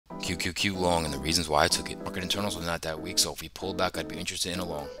QQQ long and the reasons why I took it. Market internals were not that weak, so if we pulled back, I'd be interested in a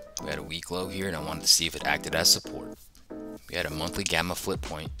long. We had a weak low here, and I wanted to see if it acted as support. We had a monthly gamma flip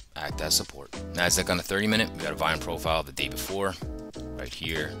point act as support. Nasdaq on the 30-minute, we got a volume profile the day before. Right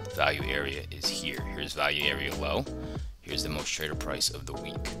here, the value area is here. Here's value area low. Here's the most traded price of the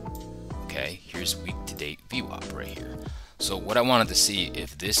week. Okay, here's week to date VWAP right here. So what I wanted to see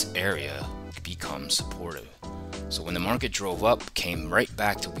if this area becomes supportive. So when the market drove up, came right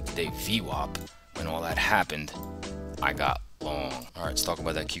back to week to date VWAP, when all that happened, I got long. All right, let's talk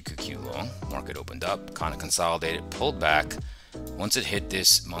about that QQQ long. Market opened up, kind of consolidated, pulled back. Once it hit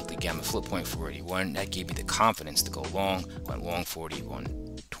this monthly gamma flip point 481, that gave me the confidence to go long. Went long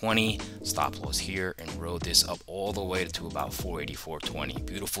 41.20, stop loss here, and rode this up all the way to about 484.20.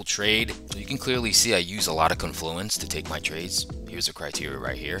 Beautiful trade. So you can clearly see I use a lot of confluence to take my trades. Here's the criteria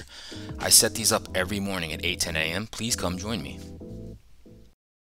right here. I set these up every morning at 8:10 a.m. Please come join me.